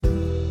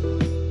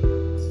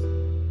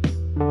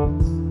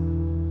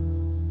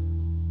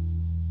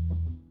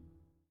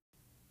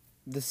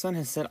The sun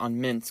has set on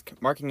Minsk,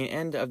 marking an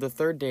end of the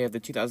third day of the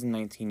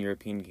 2019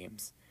 European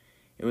Games.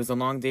 It was a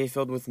long day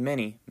filled with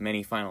many,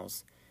 many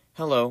finals.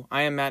 Hello,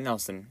 I am Matt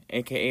Nelson,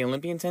 aka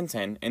Olympian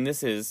 1010, and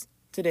this is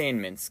Today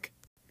in Minsk.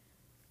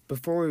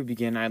 Before we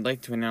begin, I'd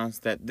like to announce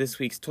that this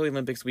week's Toy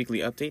Olympics Weekly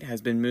Update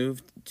has been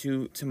moved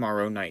to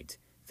tomorrow night.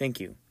 Thank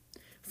you.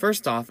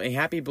 First off, a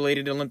happy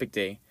belated Olympic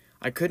Day.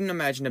 I couldn't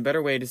imagine a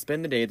better way to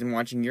spend the day than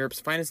watching Europe's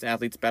finest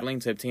athletes battling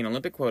to obtain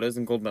Olympic quotas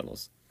and gold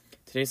medals.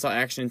 Today saw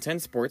action in 10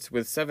 sports,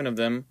 with 7 of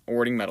them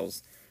awarding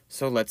medals.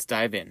 So let's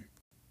dive in.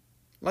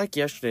 Like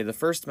yesterday, the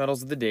first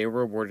medals of the day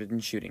were awarded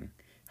in shooting.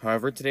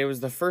 However, today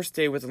was the first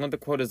day with Olympic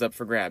quotas up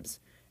for grabs.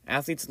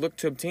 Athletes look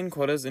to obtain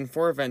quotas in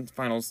 4 event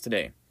finals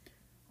today.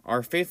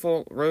 Our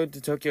faithful Road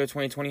to Tokyo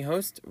 2020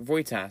 host,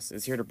 Wojtas,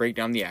 is here to break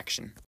down the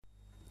action.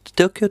 The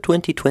Tokyo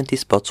 2020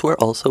 spots were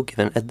also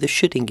given at the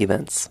shooting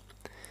events.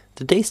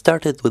 The day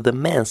started with the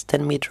men's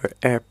 10-meter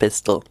air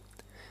pistol.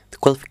 The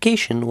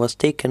qualification was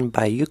taken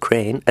by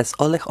Ukraine as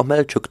Oleg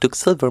Omelchuk took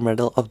silver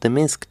medal of the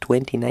Minsk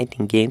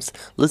 2019 Games,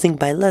 losing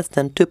by less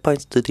than 2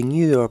 points to the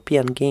new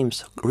European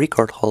Games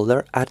record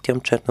holder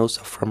Artyom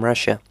Chernousov from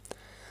Russia.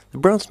 The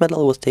bronze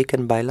medal was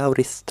taken by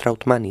Lauris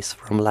Strautmanis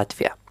from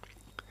Latvia.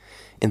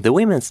 In the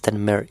women's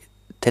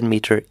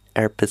 10-meter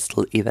air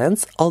pistol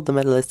events, all the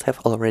medalists have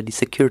already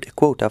secured a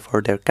quota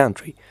for their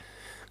country.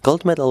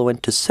 Gold medal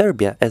went to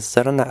Serbia as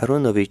Zorana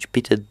Arunovic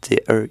beat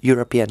the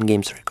European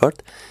Games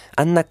record.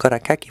 Anna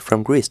Korakaki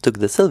from Greece took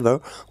the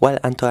silver, while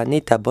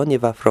Antoanita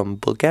Bonieva from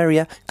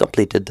Bulgaria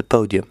completed the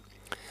podium.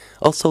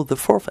 Also, the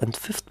 4th and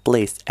 5th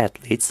place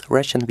athletes,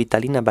 Russian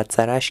Vitalina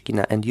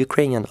Batsarashkina and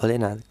Ukrainian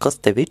Olena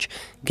Kostevich,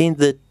 gained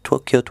the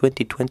Tokyo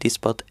 2020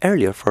 spot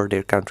earlier for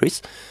their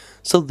countries,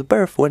 so the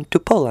berth went to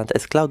Poland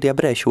as Claudia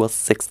Bresch was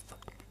 6th.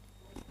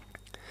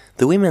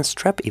 The women's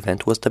trap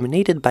event was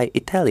dominated by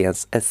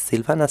Italians as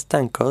Silvana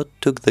Stanco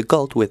took the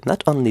gold with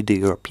not only the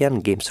European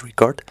Games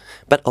record,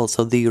 but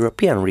also the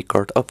European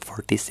record of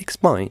 46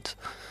 points,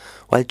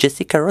 while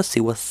Jessica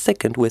Rossi was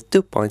second with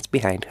 2 points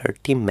behind her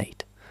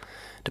teammate.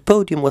 The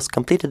podium was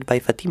completed by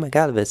Fatima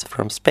Galvez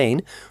from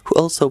Spain, who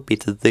also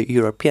beat the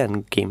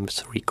European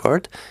Games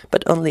record,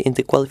 but only in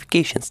the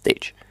qualification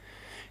stage.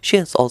 She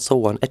has also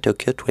won a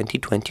Tokyo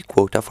 2020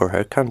 quota for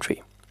her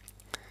country.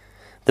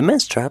 The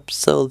men's trap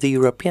saw the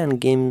European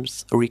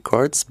Games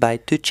records by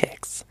 2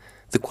 Czechs.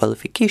 The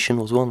qualification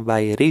was won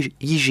by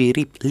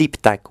Jiří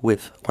Liptak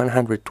with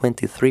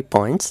 123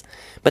 points,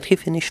 but he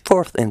finished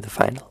 4th in the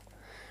final,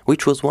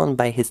 which was won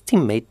by his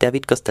teammate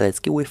David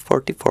Kostelecky with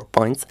 44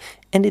 points,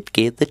 and it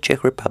gave the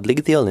Czech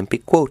Republic the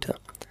Olympic quota.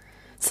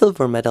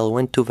 Silver medal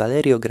went to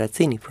Valerio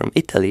Grazzini from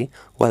Italy,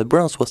 while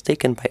bronze was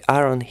taken by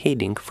Aaron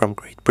Heading from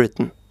Great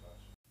Britain.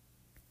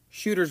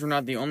 Shooters were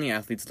not the only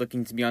athletes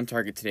looking to be on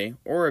target today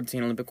or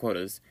obtain Olympic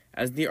quotas,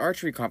 as the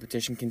archery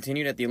competition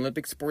continued at the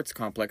Olympic Sports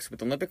Complex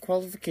with Olympic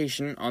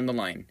qualification on the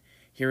line.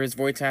 Here is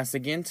Wojtas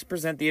again to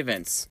present the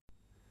events.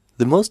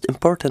 The most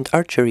important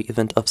archery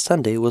event of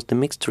Sunday was the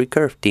mixed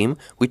recurve team,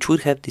 which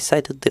would have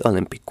decided the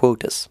Olympic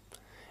quotas.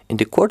 In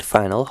the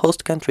quarterfinal,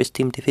 host country's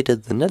team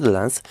defeated the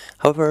Netherlands,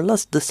 however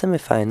lost the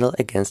semi-final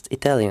against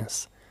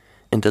Italians.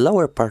 In the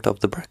lower part of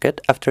the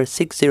bracket, after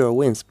 6-0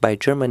 wins by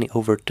Germany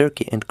over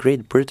Turkey and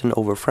Great Britain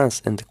over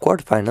France in the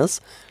quarterfinals,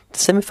 the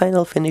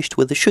semi-final finished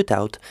with a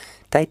shootout,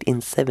 tied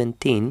in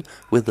 17,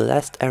 with the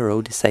last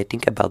arrow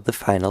deciding about the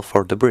final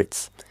for the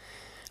Brits.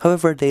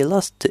 However, they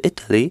lost to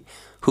Italy,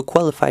 who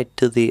qualified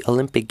to the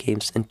Olympic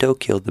Games in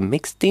Tokyo, the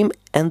mixed team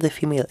and the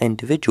female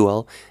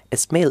individual,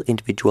 as male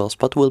individual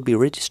spot will be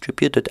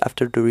redistributed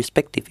after the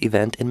respective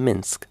event in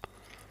Minsk.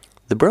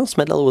 The bronze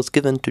medal was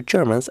given to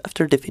Germans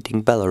after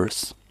defeating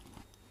Belarus.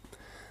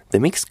 The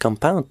mixed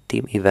compound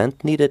team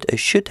event needed a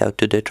shootout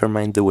to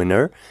determine the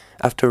winner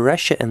after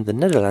Russia and the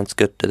Netherlands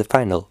got to the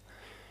final.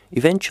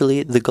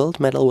 Eventually, the gold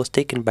medal was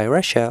taken by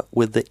Russia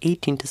with the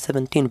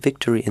 18-17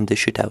 victory in the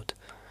shootout.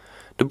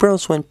 The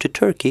bronze went to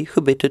Turkey, who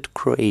beat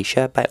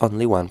Croatia by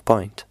only 1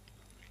 point.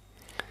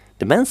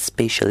 The men's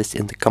specialists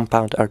in the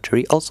compound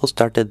archery also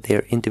started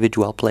their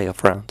individual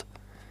playoff round.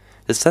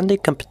 The Sunday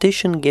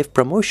competition gave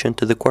promotion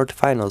to the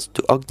quarterfinals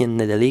to Ognjen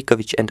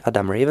Nedelikovic and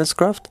Adam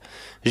Ravenscroft,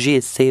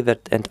 Gilles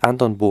Seivert and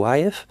Anton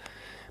Buayev,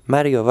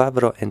 Mario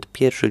Vavro and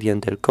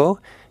Pierre-Julien Delcaux,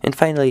 and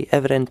finally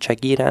Evren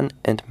Chagiran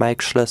and Mike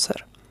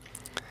Schlösser.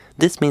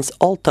 This means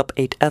all top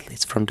 8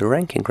 athletes from the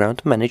ranking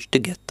round managed to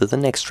get to the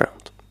next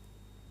round.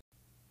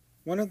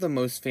 One of the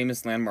most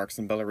famous landmarks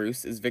in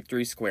Belarus is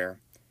Victory Square.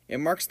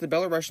 It marks the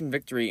Belarusian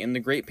victory in the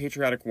Great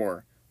Patriotic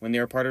War, when they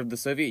were part of the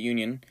Soviet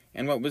Union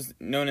and what was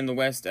known in the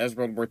West as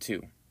World War II.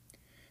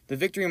 The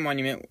Victory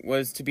Monument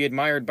was to be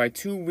admired by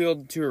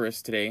 2-wheeled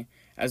tourists today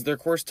as their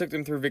course took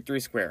them through Victory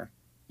Square.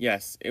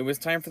 Yes, it was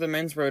time for the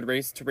men's road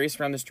race to race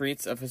around the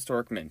streets of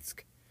historic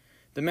Minsk.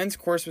 The men's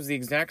course was the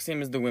exact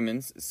same as the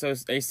women's, so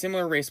a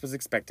similar race was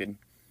expected.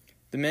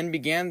 The men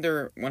began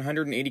their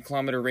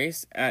 180-kilometer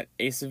race at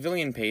a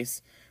civilian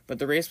pace, but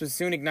the race was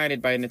soon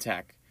ignited by an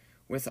attack.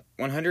 With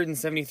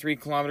 173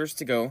 kilometers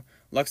to go,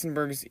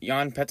 Luxembourg's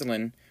Jan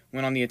Petelin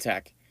went on the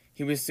attack.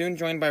 He was soon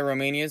joined by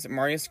Romania's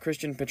Marius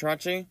Christian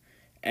Petrache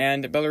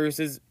and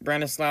Belarus's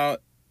Branislav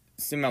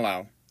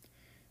Simelau.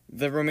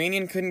 The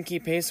Romanian couldn't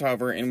keep pace,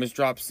 however, and was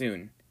dropped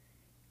soon.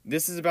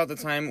 This is about the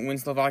time when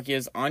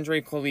Slovakia's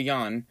Andrei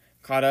Kolian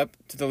caught up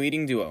to the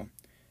leading duo.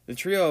 The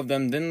trio of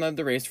them then led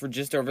the race for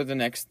just over the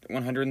next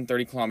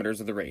 130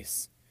 kilometers of the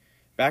race.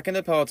 Back in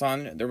the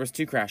peloton, there was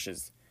 2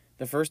 crashes.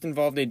 The first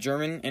involved a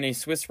German and a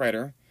Swiss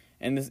rider,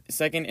 and the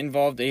second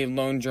involved a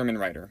lone German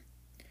rider.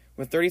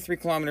 With 33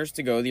 kilometers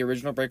to go, the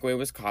original breakaway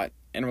was caught,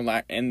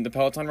 and the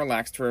peloton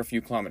relaxed for a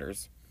few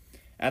kilometers.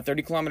 At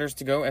 30 kilometers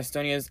to go,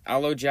 Estonia's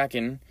Alo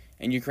Jakin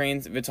and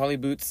Ukraine's Vitaly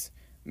Buts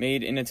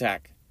made an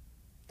attack.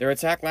 Their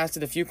attack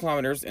lasted a few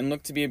kilometers and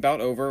looked to be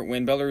about over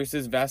when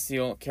Belarus's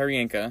Vasil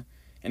Karyenka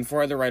and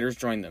 4 other riders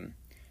joined them.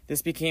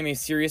 This became a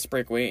serious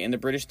breakaway, and the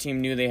British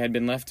team knew they had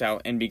been left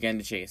out and began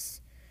to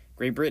chase.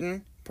 Great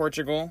Britain,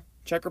 Portugal,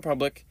 Czech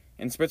Republic,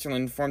 and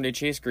Switzerland formed a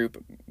chase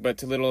group, but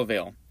to little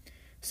avail.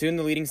 Soon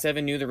the leading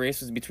 7 knew the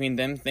race was between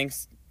them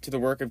thanks to the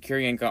work of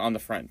Karyenka on the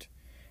front.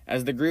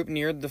 As the group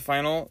neared the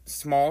final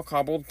small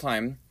cobbled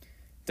climb,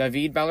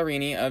 David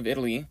Ballerini of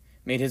Italy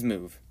made his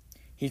move.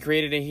 He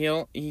created a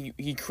hill.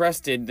 He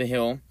crested the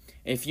hill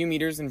a few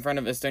meters in front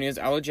of Estonia's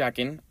Alo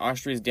Jakin,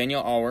 Austria's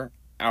Daniel Auer,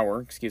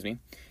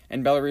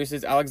 and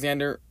Belarus's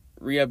Alexander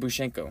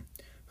Ryabushenko,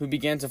 who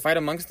began to fight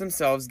amongst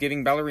themselves,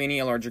 giving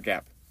Ballerini a larger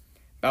gap.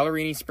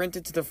 Ballerini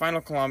sprinted the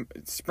final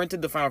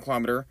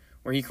kilometer,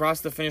 where he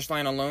crossed the finish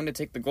line alone to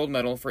take the gold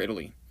medal for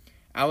Italy.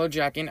 Alo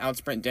Jakin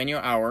outsprint Daniel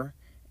Auer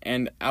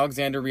and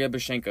Alexander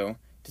Ryabushenko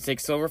to take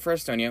silver for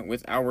Estonia,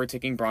 with Auer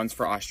taking bronze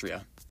for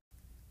Austria.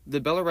 The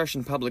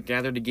Belarusian public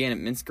gathered again at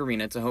Minsk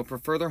Arena to hope for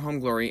further home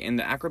glory in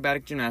the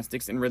acrobatic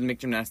gymnastics and rhythmic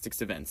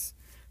gymnastics events.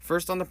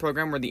 First on the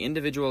program were the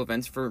individual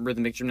events for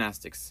rhythmic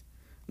gymnastics.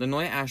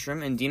 Lenoy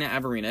Ashram and Dina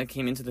Averina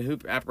came into the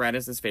hoop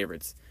apparatus as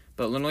favorites,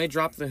 but Lenoy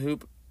dropped the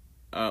hoop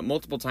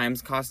multiple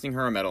times, costing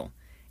her a medal.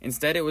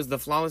 Instead, it was the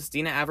flawless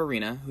Dina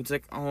Averina who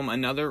took home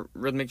another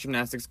rhythmic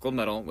gymnastics gold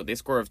medal with a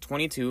score of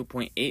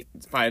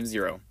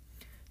 22.850.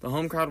 The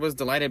home crowd was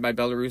delighted by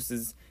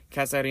Belarus's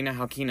Katarina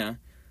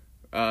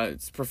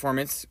Halkina's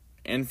performance,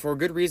 and for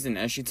good reason,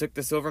 as she took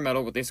the silver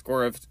medal with a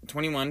score of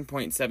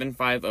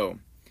 21.750.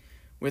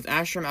 With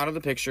Ashram out of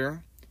the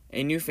picture,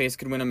 a new face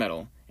could win a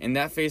medal, and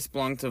that face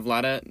belonged to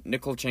Vlada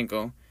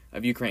Nikolchenko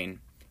of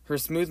Ukraine. Her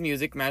smooth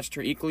music matched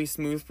her equally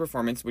smooth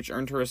performance, which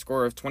earned her a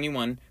score of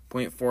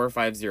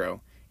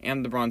 21.450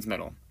 and the bronze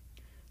medal.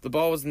 The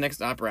ball was the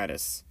next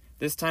apparatus.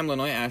 This time,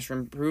 Lenoy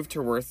Ashram proved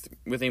her worth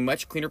with a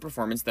much cleaner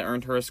performance that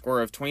earned her a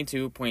score of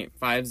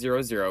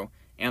 22.500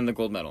 and the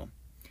gold medal.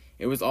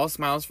 It was all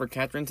smiles for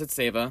Katrin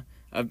Tsetseva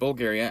of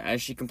Bulgaria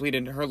as she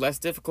completed her less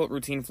difficult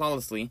routine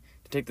flawlessly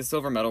to take the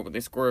silver medal with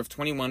a score of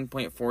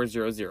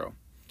 21.400.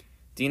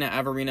 Dina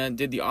Averina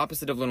did the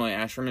opposite of Lenoy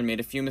Ashram and made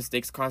a few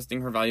mistakes,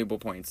 costing her valuable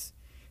points.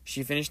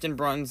 She finished in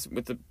bronze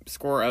with a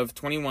score of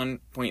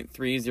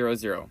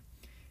 21.300.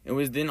 It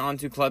was then on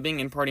to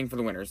clubbing and partying for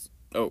the winners.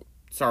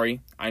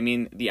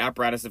 The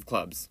apparatus of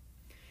clubs.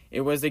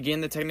 It was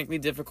again the technically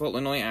difficult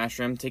Lenoy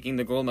Ashram taking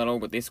the gold medal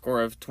with a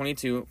score of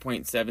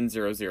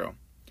 22.700.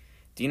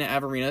 Dina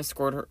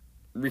Averina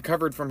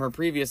recovered from her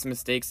previous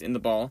mistakes in the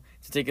ball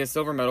to take a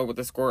silver medal with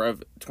a score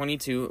of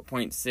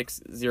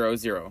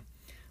 22.600.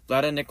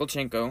 Vlada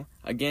Nikolchenko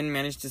again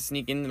managed to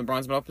sneak in the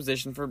bronze medal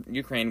position for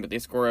Ukraine with a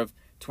score of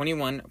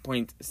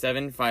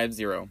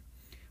 21.750.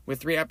 With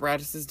 3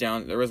 apparatuses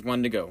down, there was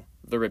 1 to go,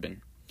 the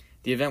ribbon.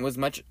 The event was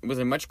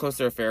a much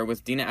closer affair,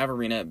 with Dina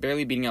Averina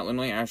barely beating out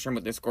Lenoy Ashram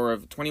with a score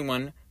of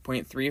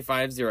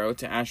 21.350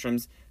 to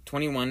Ashram's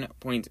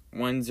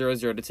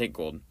 21.100 to take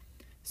gold.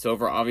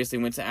 Silver obviously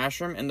went to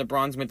Ashram, and the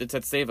bronze went to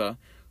Tsetseva,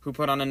 who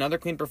put on another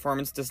clean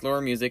performance to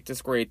slower music to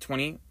score a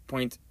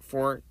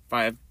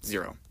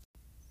 20.450.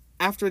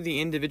 After the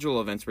individual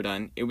events were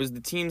done, it was the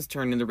team's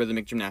turn in the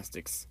rhythmic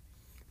gymnastics.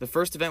 The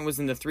first event was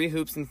in the 3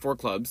 hoops and 4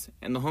 clubs,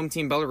 and the home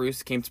team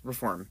Belarus came to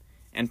perform.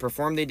 And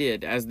perform they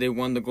did, as they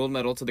won the gold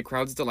medal to the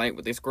crowd's delight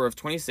with a score of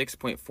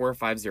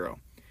 26.450.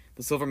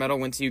 The silver medal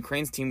went to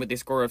Ukraine's team with a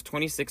score of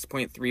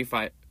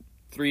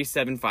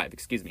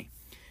 26.375.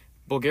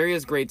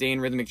 Bulgaria's great day in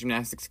rhythmic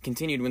gymnastics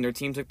continued when their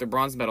team took the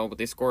bronze medal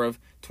with a score of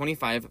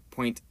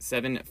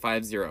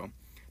 25.750.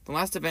 The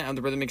last event of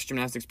the rhythmic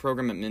gymnastics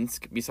program at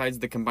Minsk, besides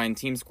the combined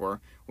team score,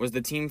 was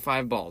the team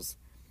 5 balls.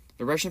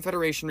 The Russian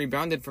Federation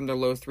rebounded from their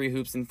low 3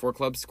 hoops and 4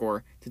 clubs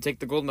score to take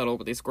the gold medal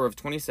with a score of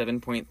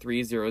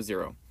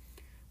 27.300.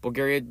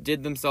 Bulgaria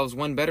did themselves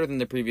one better than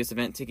the previous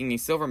event, taking a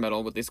silver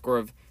medal with a score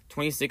of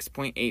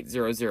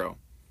 26.800.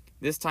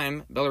 This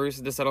time, Belarus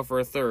had to settle for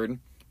a third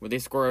with a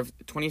score of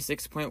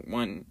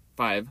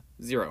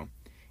 26.150.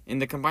 In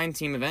the combined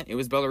team event, it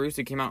was Belarus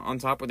who came out on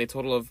top with a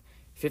total of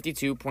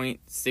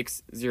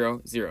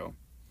 52.600.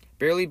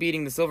 Barely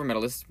beating the silver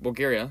medalist,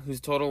 Bulgaria, whose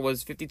total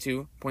was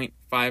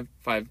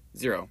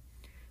 52.550.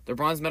 The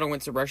bronze medal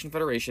went to Russian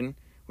Federation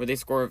with a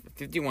score of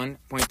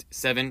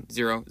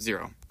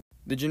 51.700.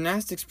 The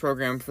gymnastics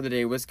program for the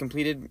day was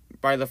completed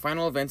by the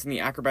final events in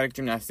the acrobatic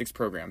gymnastics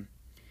program.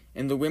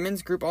 In the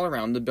women's group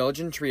all-around, the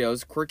Belgian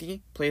trio's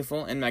quirky,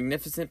 playful, and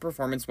magnificent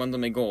performance won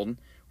them a gold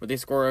with a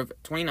score of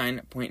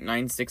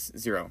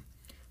 29.960.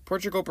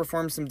 Portugal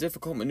performed some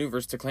difficult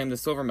maneuvers to claim the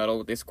silver medal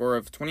with a score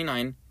of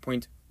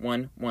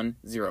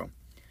 29.110.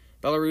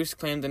 Belarus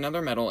claimed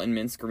another medal in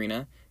Minsk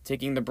Arena,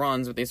 taking the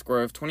bronze with a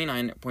score of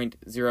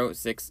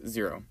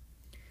 29.060.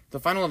 The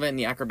final event in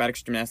the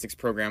acrobatics gymnastics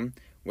program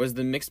was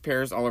the mixed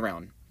pairs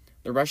all-around.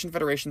 The Russian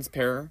Federation's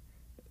pair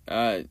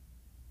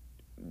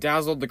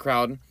dazzled the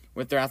crowd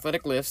with their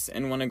athletic lifts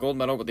and won a gold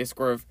medal with a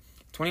score of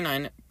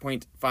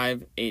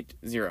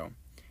 29.580.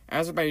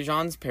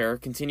 Azerbaijan's pair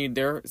continued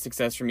their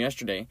success from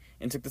yesterday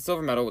and took the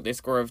silver medal with a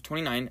score of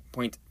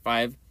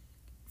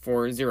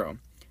 29.540.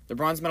 The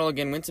bronze medal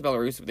again went to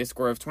Belarus with a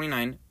score of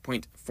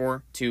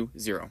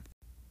 29.420.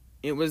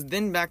 It was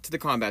then back to the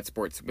combat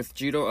sports, with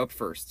judo up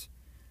first.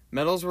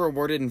 Medals were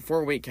awarded in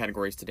 4 weight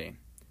categories today.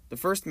 The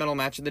first medal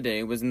match of the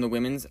day was in the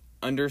women's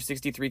under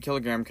 63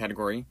 kilogram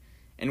category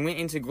and went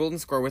into golden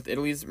score with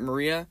Italy's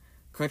Maria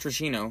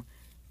Contraccino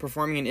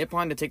performing an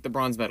ippon to take the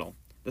bronze medal.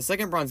 The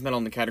second bronze medal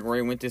in the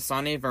category went to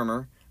Sanne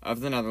Vermeer of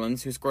the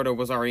Netherlands, who scored a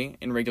Wazari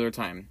in regular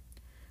time.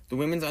 The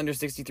women's under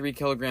 63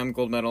 kilogram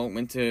gold medal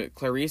went to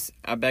Clarisse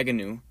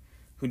Abeganou,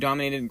 who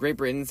dominated Great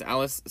Britain's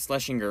Alice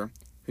Schlesinger,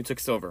 who took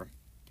silver.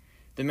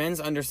 The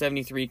men's under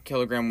 73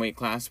 kilogram weight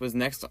class was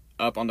next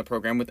up on the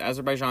program, with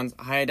Azerbaijan's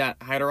Hayadat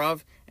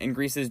Haydarov and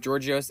Greece's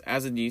Georgios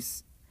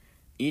Azadis,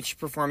 each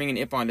performing an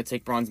ippon to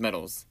take bronze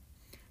medals.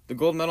 The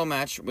gold medal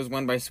match was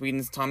won by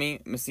Sweden's Tommy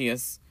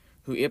Macias,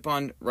 who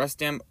ipponed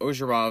Rustam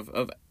Ozharov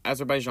of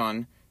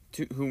Azerbaijan,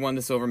 who won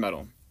the silver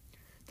medal.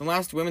 The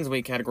last women's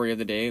weight category of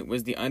the day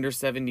was the under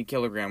 70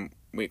 kilogram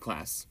weight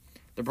class.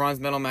 The bronze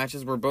medal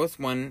matches were both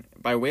won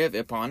by way of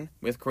ippon,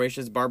 with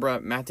Croatia's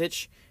Barbara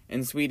Matic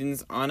and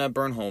Sweden's Anna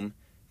Bernholm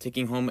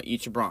taking home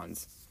each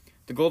bronze.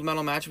 The gold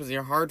medal match was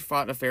a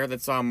hard-fought affair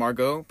that saw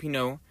Margot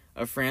Pinot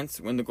of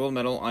France win the gold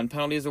medal on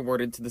penalties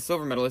awarded to the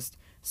silver medalist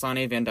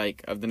Sanne van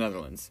Dijk of the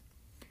Netherlands.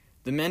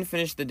 The men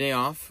finished the day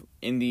off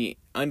in the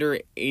under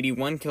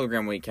 81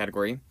 kilogram weight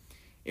category.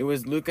 It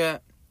was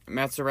Luka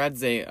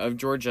Matsaradze of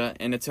Georgia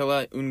and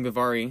Attila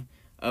Ungavari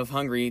of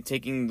Hungary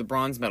taking the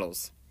bronze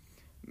medals.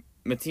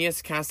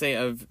 Matthias Kasse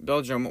of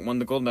Belgium won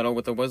the gold medal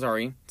with a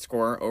Wazari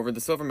score over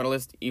the silver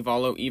medalist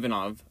Ivalo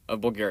Ivanov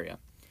of Bulgaria.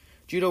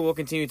 Judo will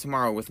continue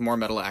tomorrow with more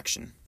medal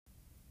action.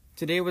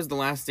 Today was the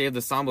last day of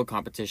the Sambo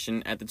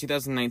competition at the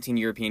 2019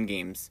 European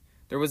Games.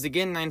 There was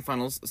again 9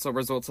 finals, so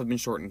results have been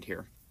shortened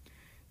here.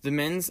 The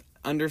men's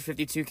under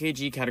 52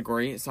 kg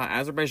category saw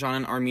Azerbaijan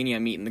and Armenia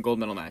meet in the gold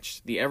medal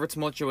match. The ever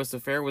tumultuous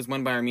affair was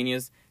won by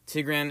Armenia's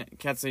Tigran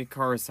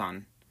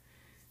Katsikarisyan.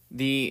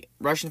 The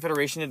Russian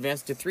Federation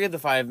advanced to 3 of the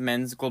 5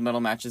 men's gold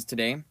medal matches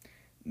today.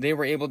 They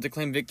were able to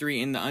claim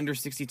victory in the under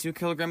 62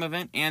 kilogram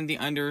event and the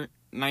under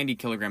 90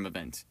 kilogram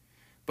event.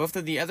 Both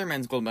of the other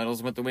men's gold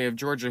medals went the way of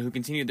Georgia, who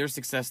continued their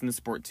success in the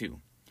sport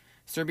too.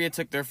 Serbia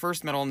took their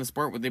first medal in the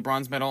sport with a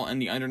bronze medal in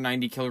the under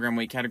 90 kilogram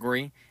weight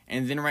category,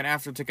 and then right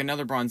after took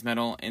another bronze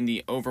medal in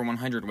the over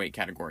 100 weight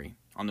category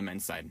on the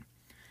men's side.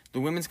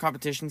 The women's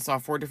competition saw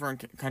 4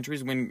 different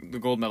countries win the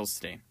gold medals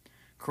today.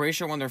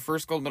 Croatia won their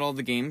first gold medal of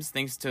the games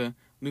thanks to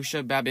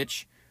Lucia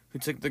Babic, who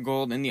took the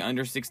gold in the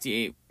under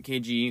 68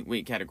 kg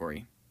weight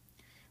category.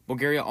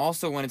 Bulgaria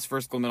also won its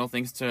first gold medal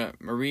thanks to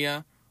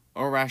Maria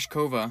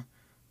Orashkova,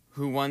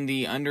 who won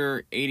the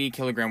under 80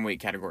 kilogram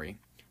weight category.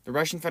 The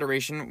Russian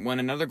Federation won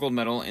another gold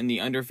medal in the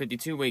under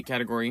 52 weight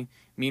category.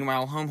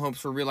 Meanwhile, home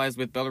hopes were realized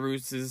with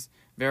Belarus's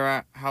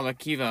Vera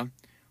Halakiva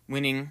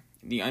winning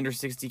the under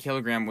 60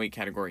 kilogram weight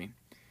category.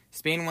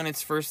 Spain won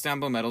its first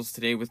Sambo medals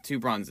today with 2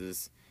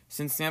 bronzes.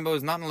 Since Sambo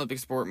is not an Olympic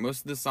sport,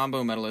 most of the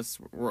Sambo medalists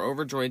were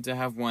overjoyed to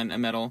have won a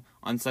medal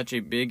on such a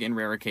big and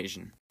rare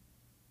occasion.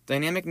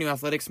 Dynamic New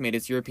Athletics made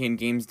its European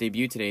Games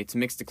debut today to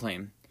mixed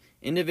acclaim.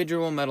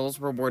 Individual medals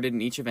were awarded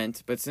in each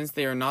event, but since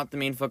they are not the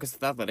main focus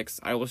of athletics,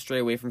 I will stray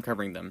away from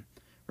covering them.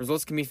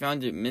 Results can be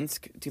found at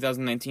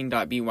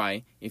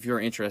minsk2019.by if you are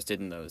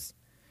interested in those.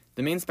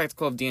 The main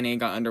spectacle of DNA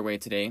got underway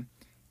today,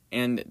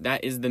 and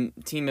that is the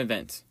team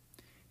event.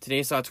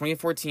 Today saw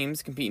 24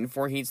 teams compete in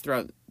 4 heats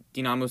throughout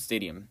Dinamo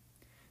Stadium.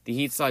 The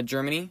heats saw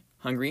Germany,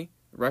 Hungary,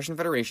 Russian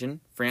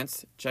Federation,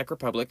 France, Czech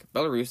Republic,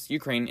 Belarus,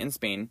 Ukraine, and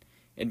Spain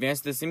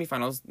advance to the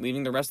semifinals,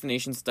 leaving the rest of the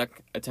nation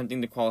stuck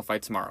attempting to qualify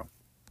tomorrow.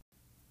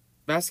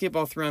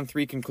 Basketball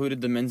 3-on-3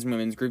 concluded the men's and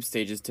women's group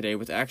stages today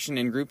with action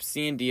in Group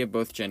C and D of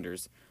both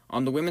genders.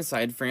 On the women's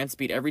side, France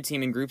beat every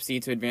team in Group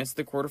C to advance to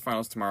the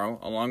quarterfinals tomorrow,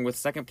 along with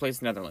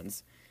second-place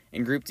Netherlands.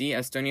 In Group D,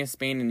 Estonia,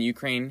 Spain, and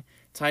Ukraine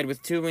tied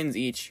with 2 wins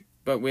each,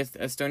 but with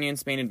Estonia and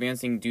Spain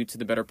advancing due to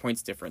the better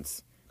points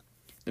difference.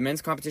 The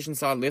men's competition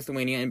saw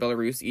Lithuania and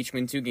Belarus each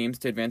win 2 games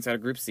to advance out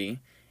of Group C,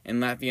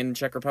 and Latvia and the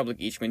Czech Republic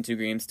each win 2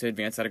 games to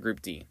advance out of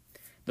Group D.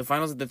 The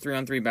finals of the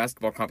 3-on-3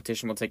 basketball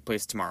competition will take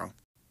place tomorrow.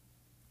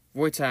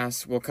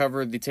 Wojtas will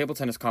cover the table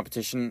tennis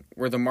competition,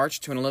 where the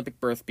march to an Olympic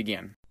berth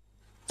began.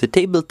 The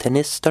table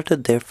tennis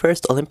started their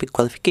first Olympic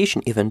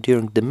qualification event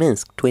during the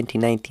Minsk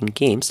 2019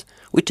 Games,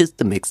 which is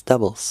the mixed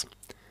doubles.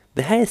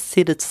 The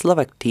highest-seeded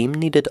Slovak team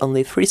needed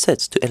only 3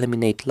 sets to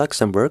eliminate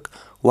Luxembourg,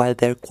 while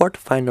their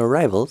quarterfinal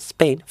rival,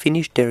 Spain,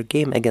 finished their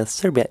game against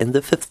Serbia in the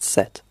 5th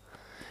set.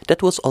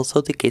 That was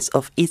also the case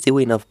of easy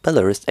win of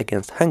Belarus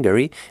against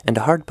Hungary, and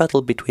a hard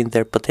battle between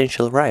their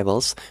potential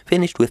rivals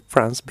finished with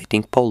France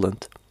beating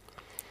Poland.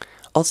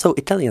 Also,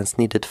 Italians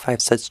needed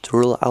 5 sets to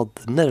rule out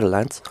the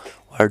Netherlands,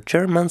 while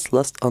Germans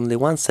lost only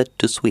 1 set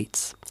to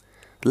Swedes.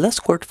 The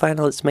last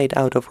quarterfinal is made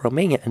out of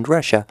Romania and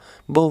Russia,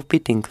 both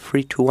beating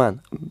 3-1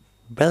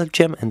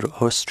 Belgium and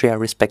Austria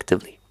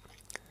respectively.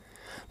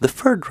 The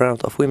third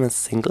round of women's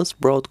singles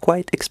brought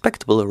quite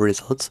expectable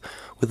results,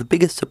 with the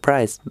biggest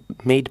surprise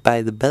made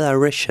by the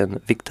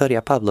Belarusian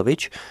Victoria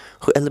Pavlovic,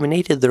 who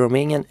eliminated the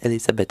Romanian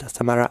Elisabeta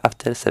Samara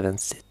after a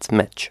 7-set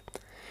match.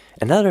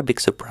 Another big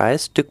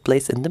surprise took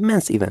place in the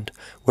men's event,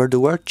 where the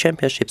World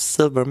Championships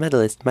silver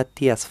medalist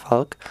Matthias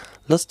Falk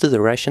lost to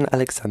the Russian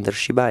Alexander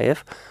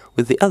Shibaev,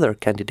 with the other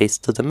candidates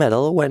to the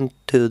medal went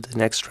to the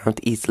next round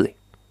easily.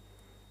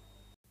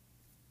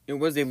 It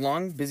was a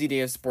long, busy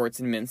day of sports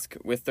in Minsk,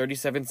 with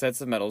 37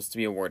 sets of medals to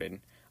be awarded.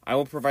 I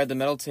will provide the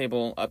medal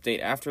table update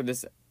after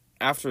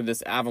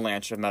this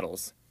avalanche of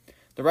medals.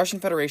 The Russian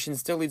Federation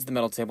still leads the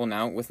medal table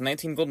now with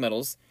 19 gold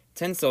medals,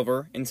 10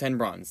 silver, and 10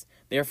 bronze.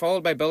 They are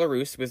followed by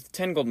Belarus with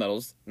 10 gold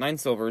medals, 9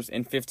 silvers,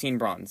 and 15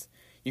 bronze.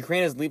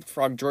 Ukraine has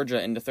leapfrogged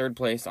Georgia into third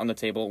place on the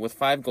table with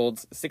 5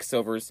 golds, 6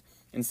 silvers,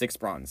 and 6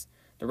 bronze.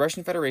 The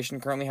Russian Federation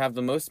currently have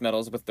the most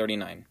medals with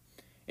 39.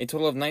 A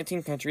total of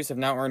 19 countries have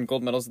now earned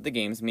gold medals at the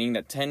Games, meaning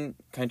that 10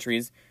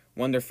 countries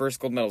won their first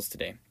gold medals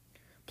today.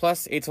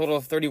 Plus, a total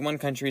of 31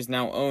 countries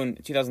now own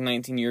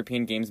 2019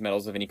 European Games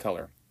medals of any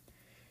color.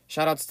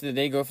 Shoutouts to the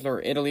day go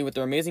for Italy with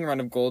their amazing run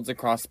of golds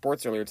across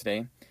sports earlier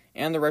today,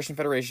 and the Russian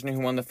Federation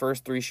who won the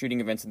first 3 shooting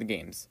events of the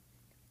Games.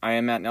 I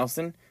am Matt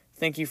Nelson.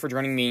 Thank you for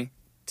joining me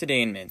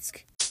today in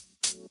Minsk.